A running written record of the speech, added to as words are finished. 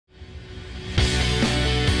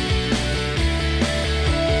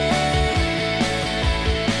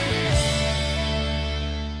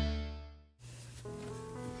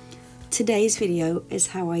Today's video is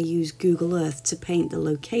how I use Google Earth to paint the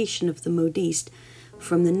location of the Modiste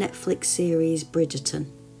from the Netflix series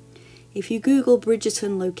Bridgerton. If you Google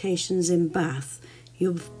Bridgerton locations in Bath,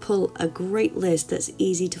 you'll pull a great list that's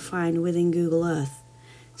easy to find within Google Earth.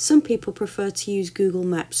 Some people prefer to use Google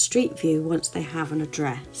Maps Street View once they have an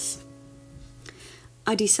address.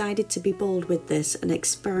 I decided to be bold with this and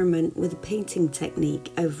experiment with a painting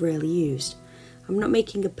technique I've rarely used. I'm not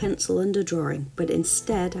making a pencil underdrawing, but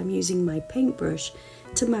instead I'm using my paintbrush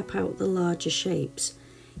to map out the larger shapes.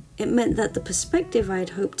 It meant that the perspective I had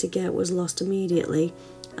hoped to get was lost immediately,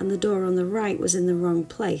 and the door on the right was in the wrong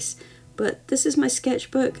place. But this is my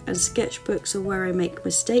sketchbook, and sketchbooks are where I make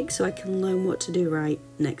mistakes so I can learn what to do right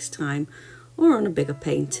next time, or on a bigger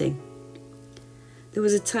painting. There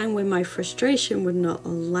was a time when my frustration would not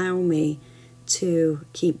allow me to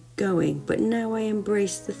keep going, but now I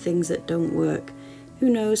embrace the things that don't work. Who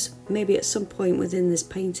knows, maybe at some point within this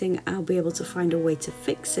painting I'll be able to find a way to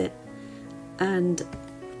fix it and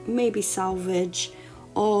maybe salvage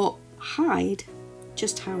or hide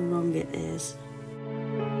just how wrong it is.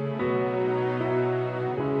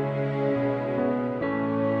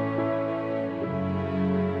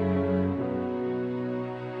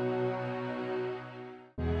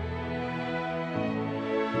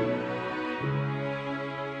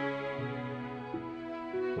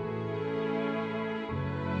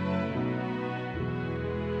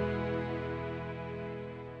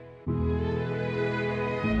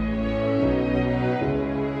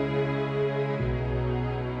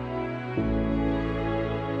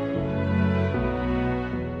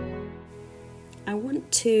 I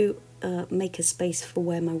want to make a space for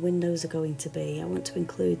where my windows are going to be. I want to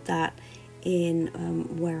include that in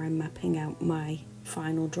where I'm mapping out my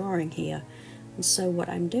final drawing here. And so what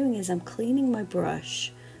I'm doing is I'm cleaning my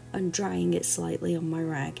brush and drying it slightly on my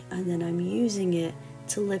rag, and then I'm using it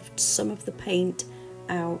to lift some of the paint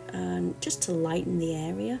out and just to lighten the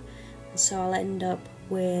area. And so I'll end up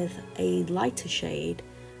with a lighter shade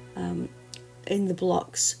in the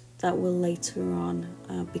blocks that will later on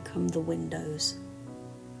become the windows.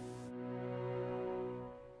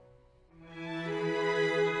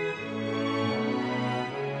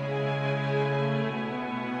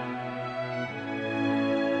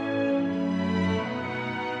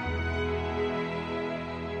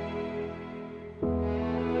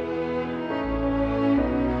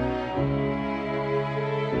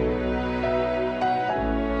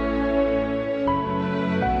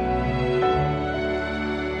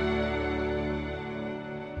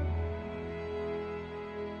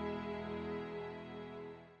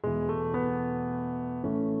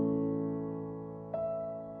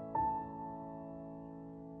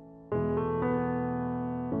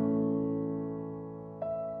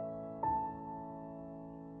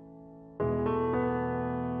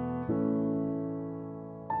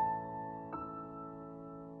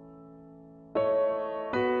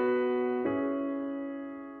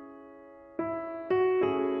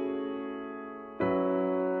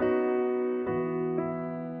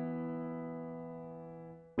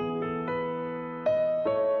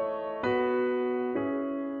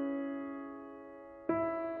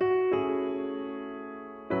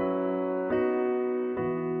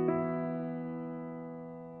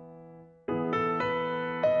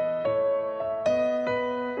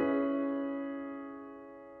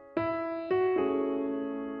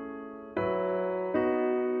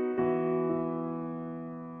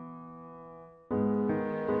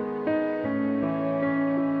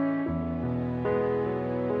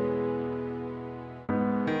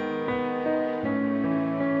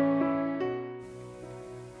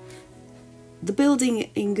 The building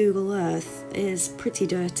in Google Earth is pretty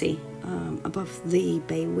dirty above the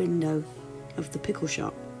bay window of the pickle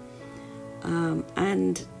shop.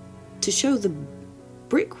 And to show the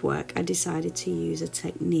brickwork, I decided to use a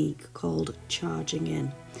technique called charging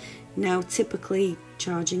in. Now, typically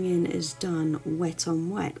charging in is done wet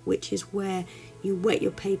on wet, which is where you wet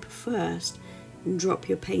your paper first and drop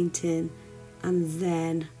your paint in and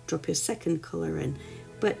then drop your second colour in.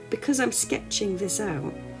 But because I'm sketching this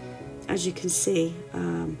out, as you can see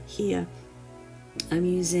here, I'm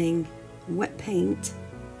using wet paint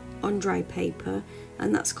on dry paper,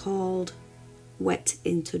 and that's called wet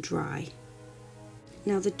into dry.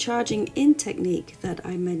 Now, the charging in technique that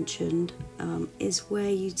I mentioned is where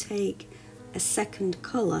you take a second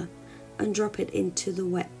colour and drop it into the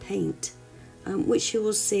wet paint, which you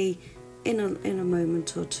will see in a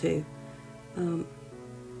moment or two.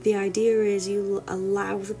 The idea is you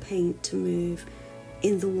allow the paint to move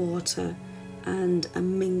in the water and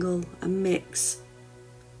mingle and mix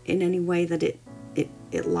in any way that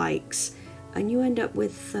it likes, and you end up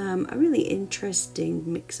with a really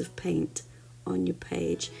interesting mix of paint on your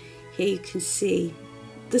page. Here you can see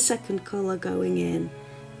the second colour going in.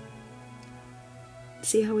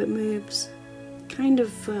 See how it moves? Kind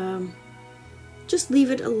of just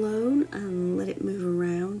leave it alone and let it move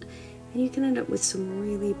around, and you can end up with some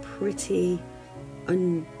really pretty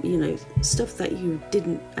stuff that you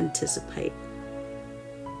didn't anticipate.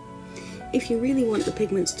 If you really want the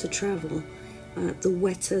pigments to travel, the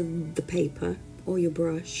wetter the paper or your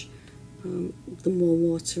brush, the more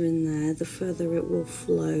water in there, the further it will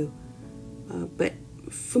flow. But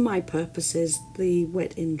for my purposes, the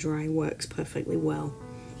wet in dry works perfectly well.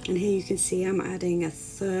 And here you can see I'm adding a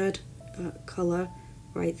third colour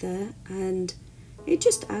right there, and it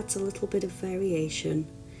just adds a little bit of variation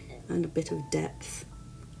and a bit of depth.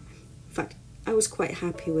 In fact, I was quite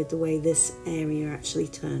happy with the way this area actually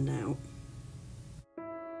turned out.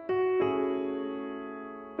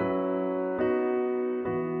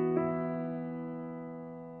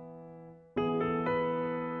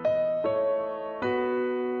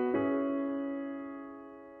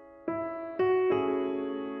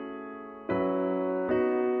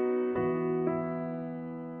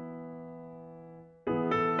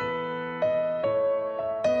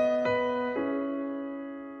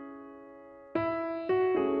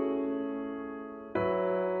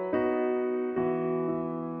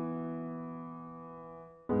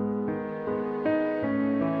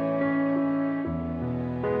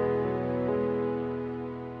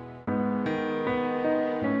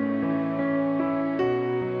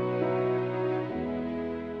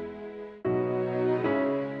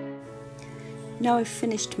 Now I've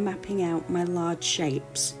finished mapping out my large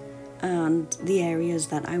shapes and the areas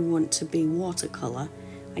that I want to be watercolour,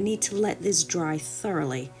 I need to let this dry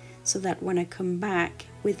thoroughly so that when I come back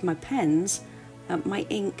with my pens, my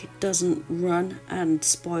ink doesn't run and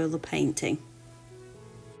spoil the painting.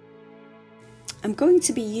 I'm going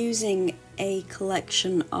to be using a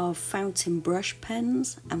collection of fountain brush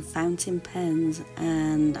pens and fountain pens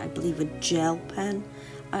and I believe a gel pen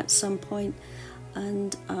at some point,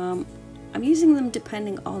 and I'm using them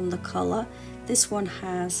depending on the colour. This one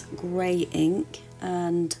has grey ink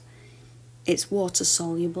and it's water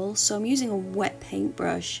soluble, so I'm using a wet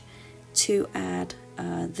paintbrush to add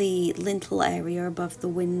the lintel area above the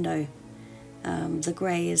window. The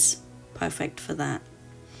grey is perfect for that.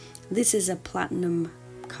 This is a Paltinum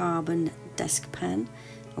Carbon desk pen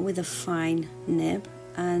with a fine nib,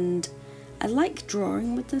 and I like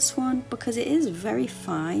drawing with this one because it is very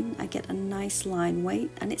fine. I get a nice line weight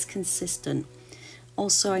and it's consistent.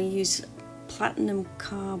 Also, I use Paltinum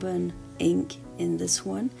Carbon ink in this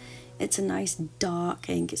one. It's a nice dark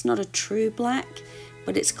ink. It's not a true black,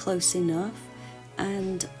 but it's close enough.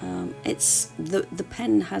 And the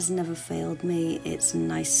pen has never failed me. It's a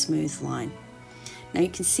nice smooth line. Now you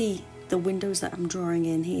can see the windows that I'm drawing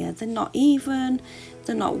in here. They're not even,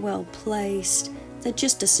 they're not well placed. They're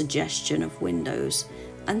just a suggestion of windows,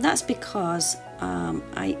 and that's because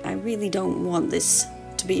I really don't want this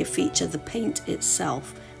to be a feature. The paint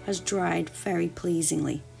itself has dried very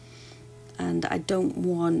pleasingly, and I don't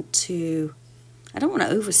want to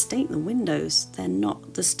overstate the windows. They're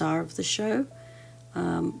not the star of the show,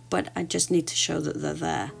 but I just need to show that they're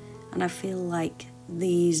there, and I feel like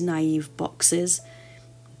these naive boxes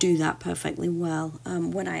do that perfectly well.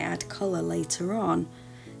 When I add colour later on,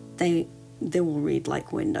 they will read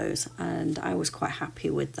like windows, and I was quite happy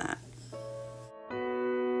with that.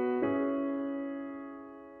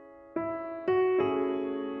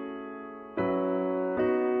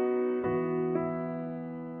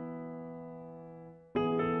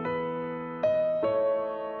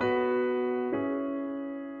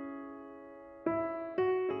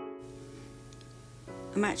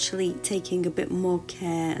 I'm actually taking a bit more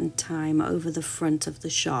care and time over the front of the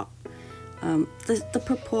shop. The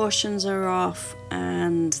proportions are off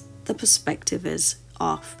and the perspective is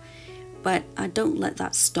off, but I don't let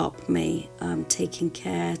that stop me taking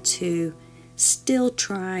care to still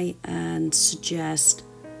try and suggest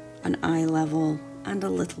an eye level and a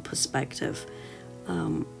little perspective.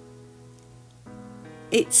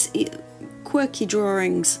 It's quirky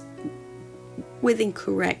drawings with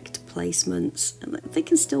incorrect placements, they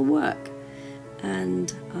can still work,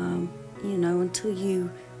 and until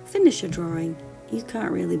you finish a drawing you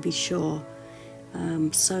can't really be sure.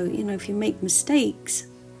 So if you make mistakes,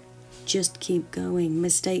 just keep going.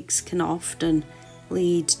 Mistakes can often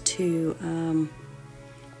lead to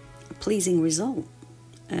a pleasing result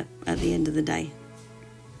at the end of the day.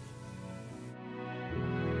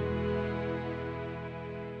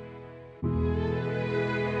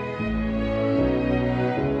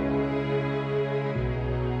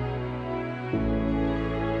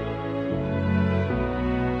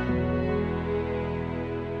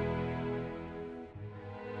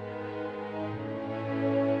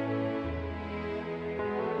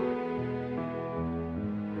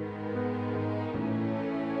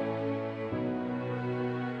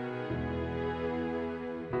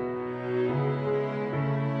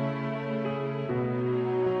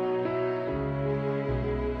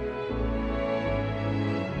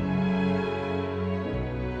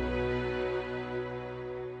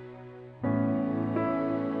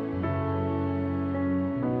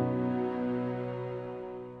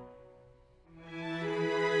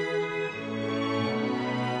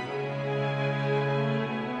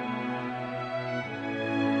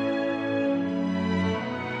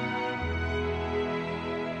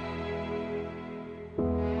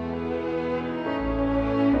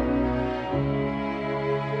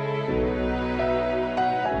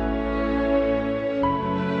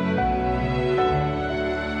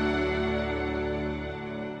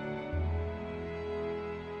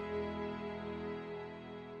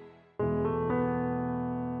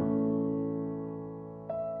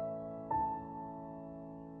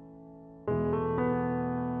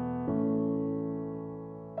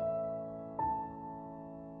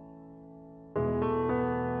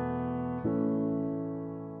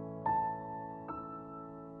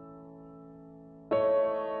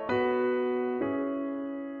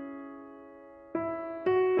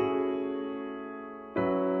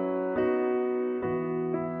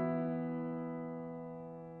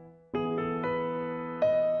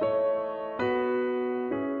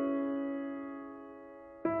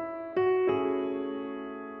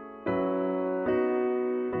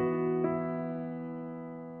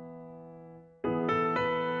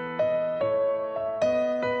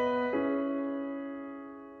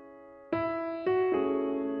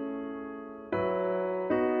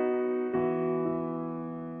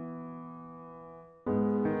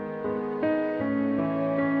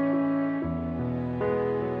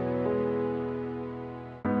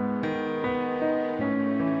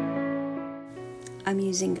 I'm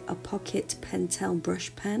using a pocket Pentel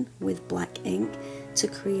brush pen with black ink to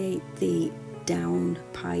create the down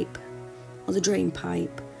pipe or the drain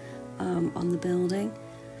pipe on the building.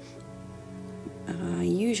 I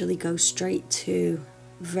usually go straight to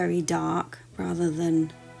very dark rather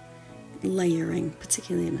than layering,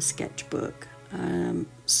 particularly in a sketchbook.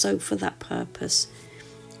 So for that purpose,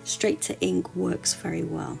 straight to ink works very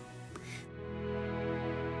well.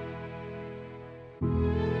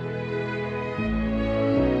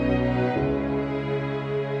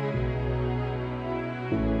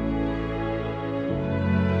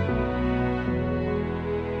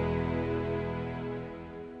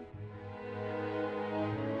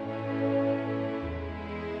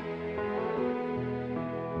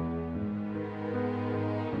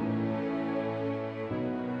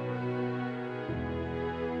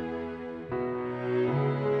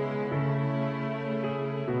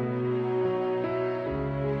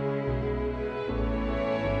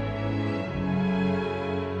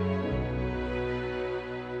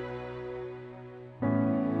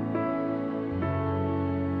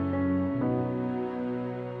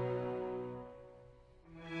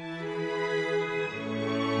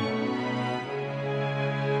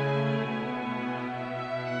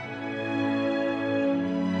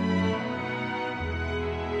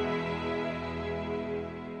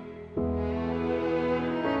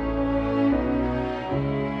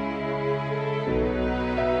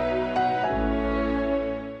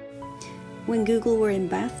 When Google were in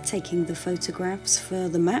Bath taking the photographs for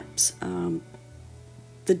the maps,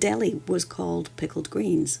 the deli was called Pickled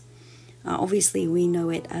Greens. Obviously we know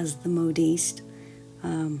it as the Modiste,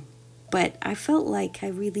 but I felt like I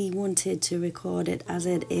really wanted to record it as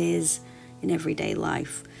it is in everyday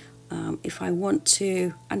life. If I want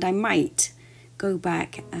to, and I might, go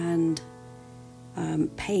back and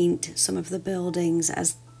paint some of the buildings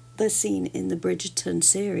as they're seen in the Bridgerton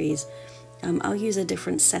series. I'll use a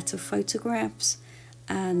different set of photographs,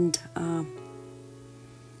 and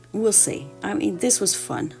we'll see. I mean, this was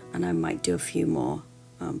fun, and I might do a few more,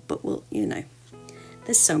 but we'll, you know,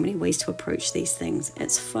 there's so many ways to approach these things.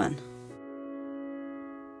 It's fun.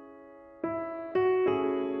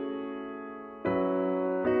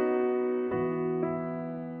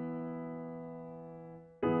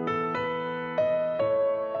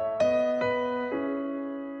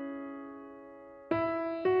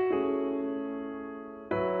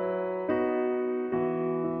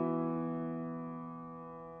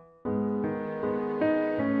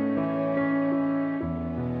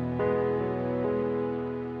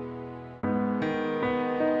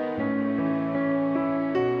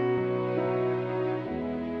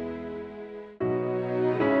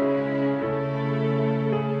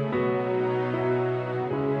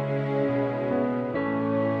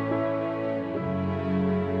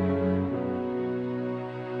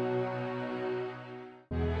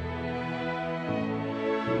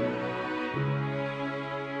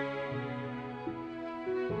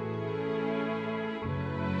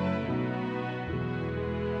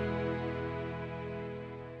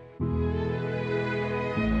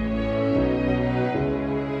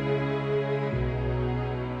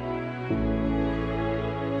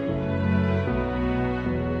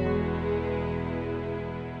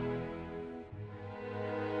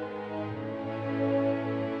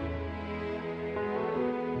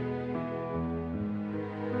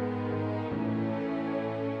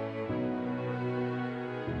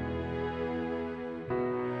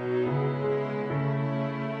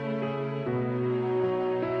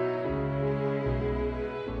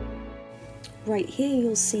 Right here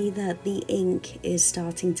you'll see that the ink is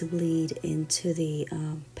starting to bleed into the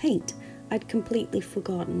paint. I'd completely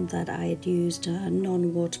forgotten that I had used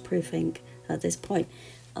non-waterproof ink at this point,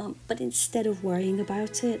 but instead of worrying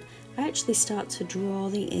about it, I actually start to draw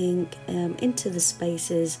the ink into the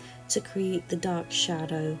spaces to create the dark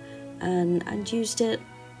shadow, and used it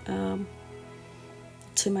to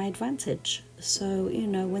my advantage. So, you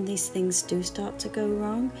know, when these things do start to go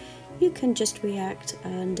wrong, you can just react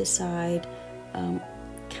and decide,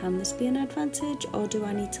 can this be an advantage, or do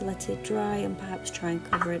I need to let it dry and perhaps try and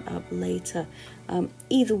cover it up later?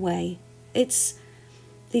 Either way, these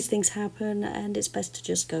things happen, and it's best to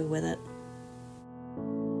just go with it.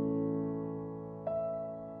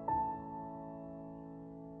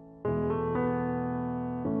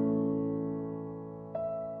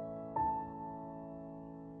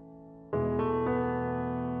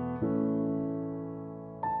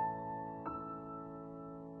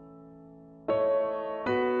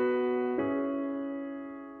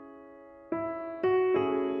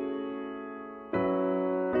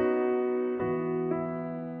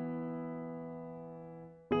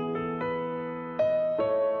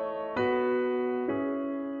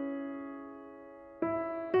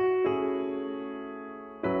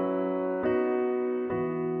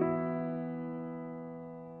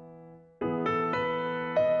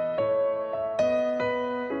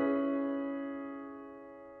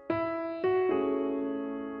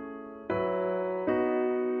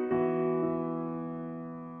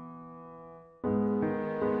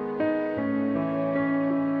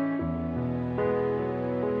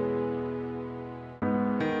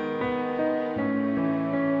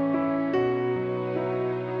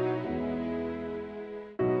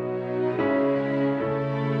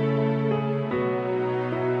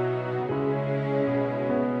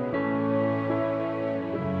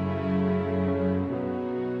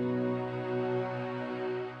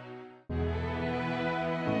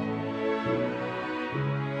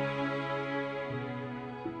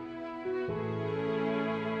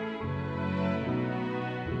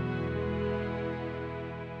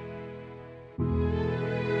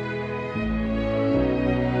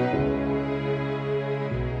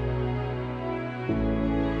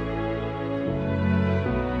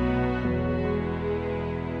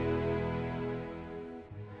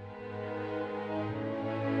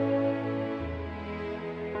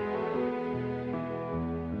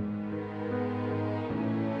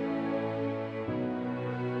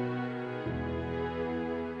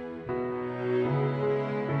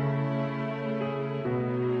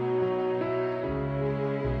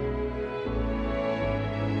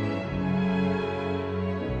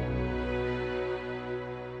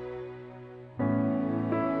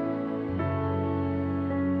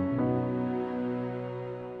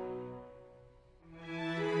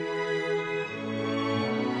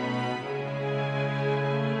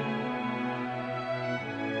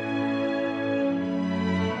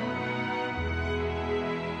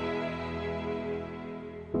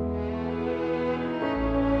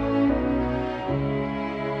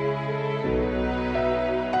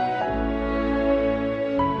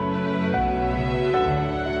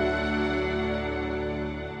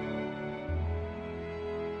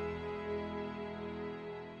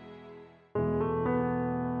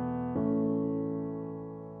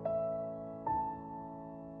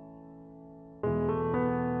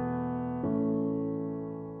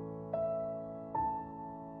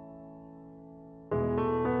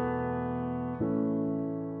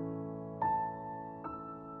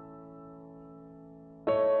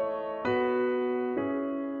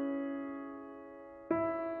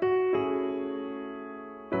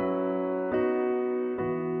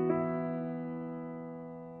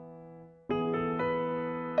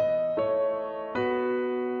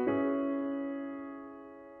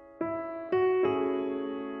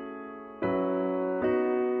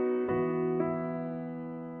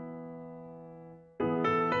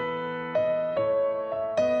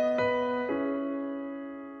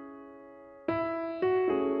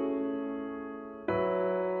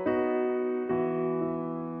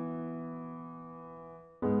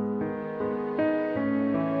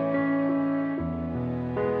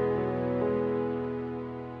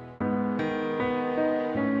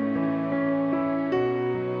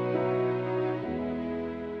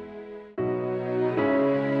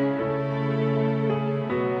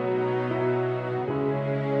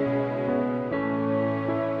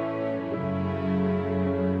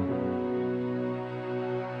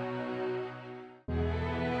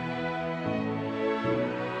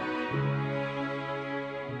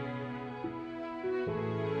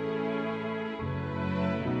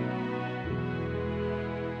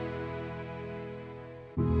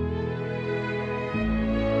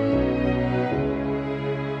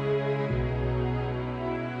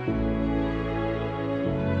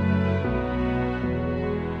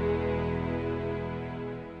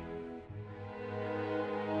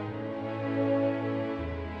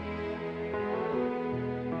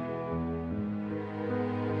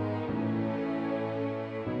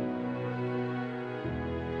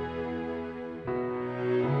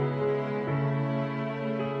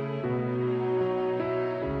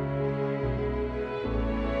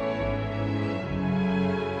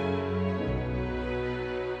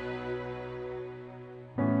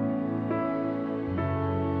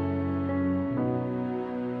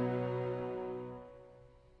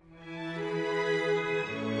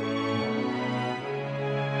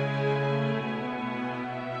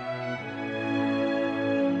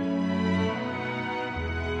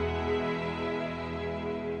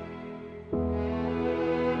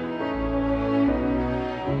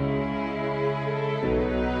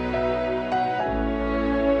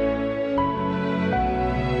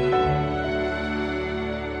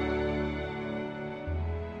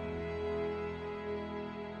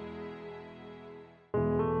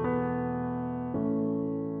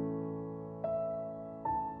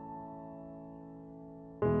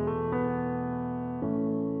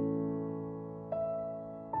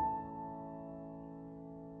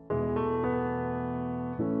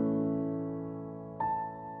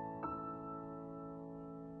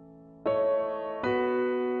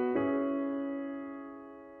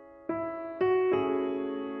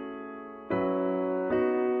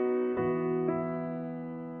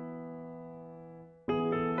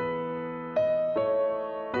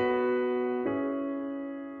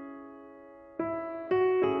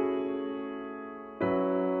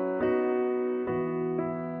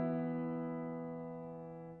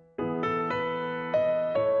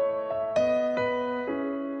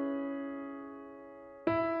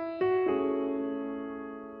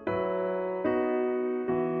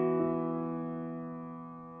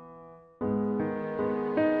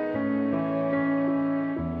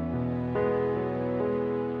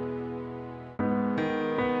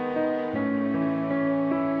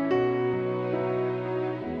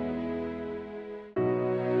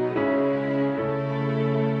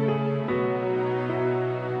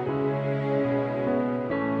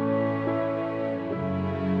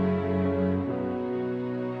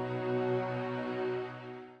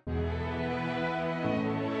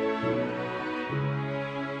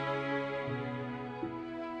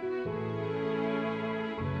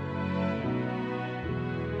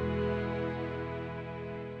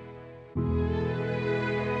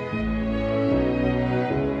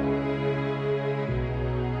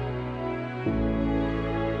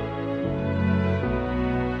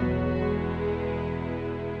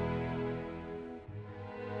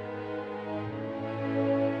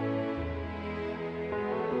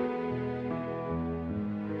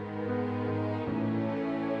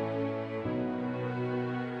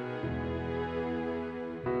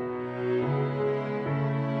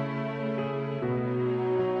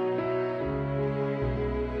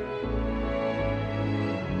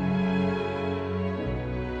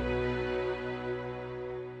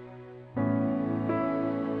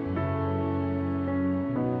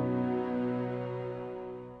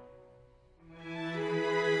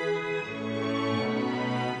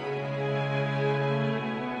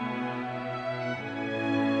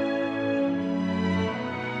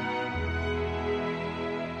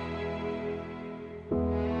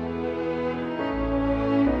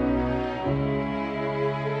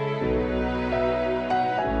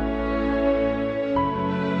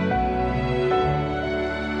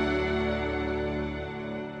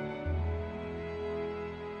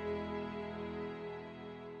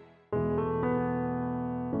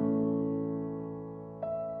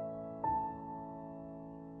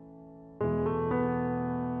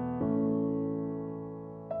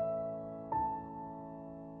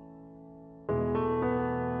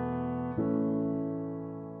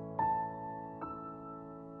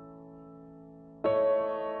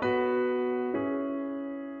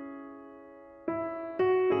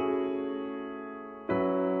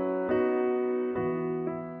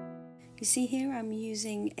 You see here I'm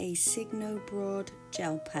using a Signo Broad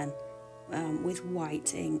Gel pen with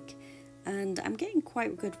white ink, and I'm getting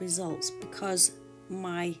quite good results because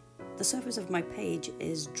the surface of my page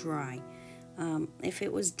is dry. If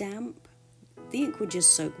it was damp, the ink would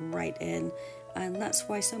just soak right in, and that's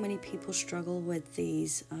why so many people struggle with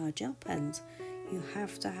these gel pens. You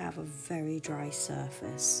have to have a very dry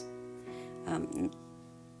surface.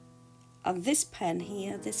 This pen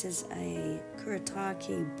here, this is a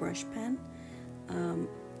Kuresake brush pen.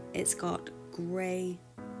 It's got grey,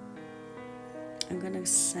 I'm going to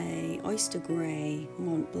say Oyster Grey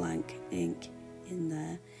Mont Blanc ink in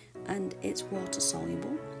there, and it's water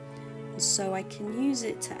soluble. So I can use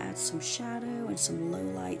it to add some shadow and some low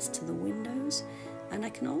lights to the windows, and I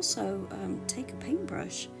can also take a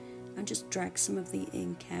paintbrush and just drag some of the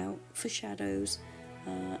ink out for shadows,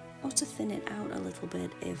 or to thin it out a little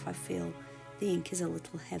bit if I feel the ink is a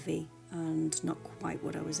little heavy and not quite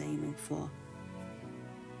what I was aiming for.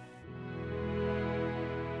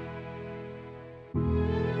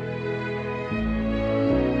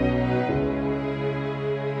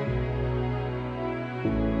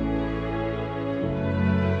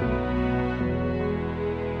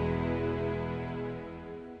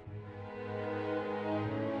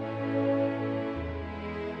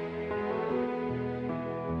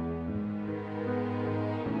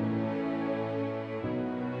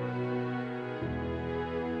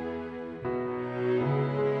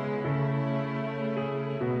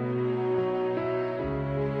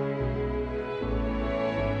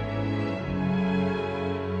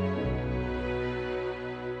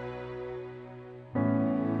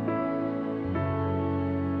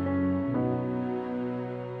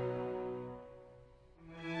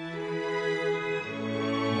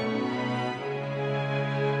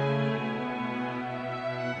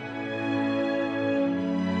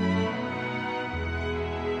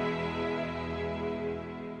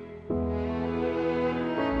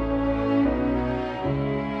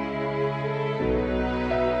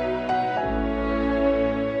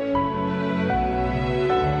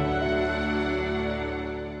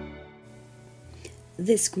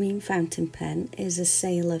 This green fountain pen is a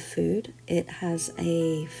Sailor Fude. It has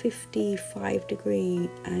a 55-degree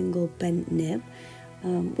angle bent nib,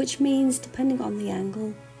 which means depending on the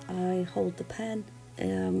angle I hold the pen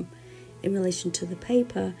in relation to the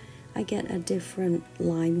paper, I get a different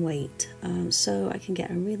line weight. So I can get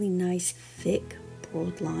a really nice thick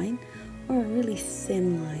broad line or a really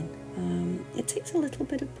thin line. It takes a little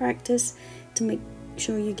bit of practice to make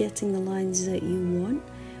sure you're getting the lines that you want.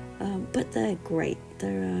 But they're great.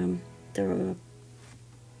 They're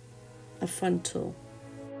a fun tool.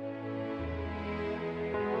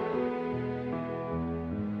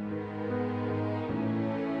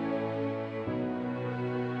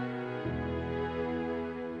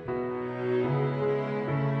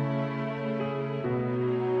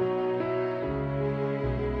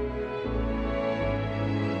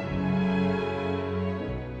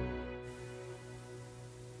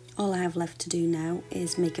 All I have left to do now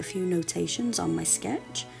is make a few notations on my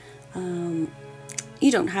sketch.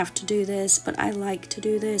 You don't have to do this, but I like to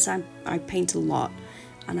do this. I paint a lot,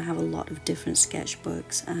 and I have a lot of different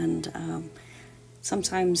sketchbooks, and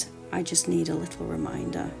sometimes I just need a little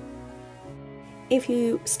reminder. If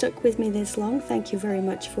you stuck with me this long, thank you very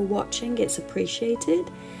much for watching. It's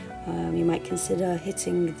appreciated. You might consider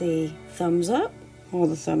hitting the thumbs up or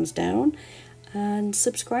the thumbs down and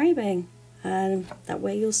subscribing, and that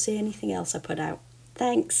way you'll see anything else I put out.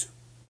 Thanks.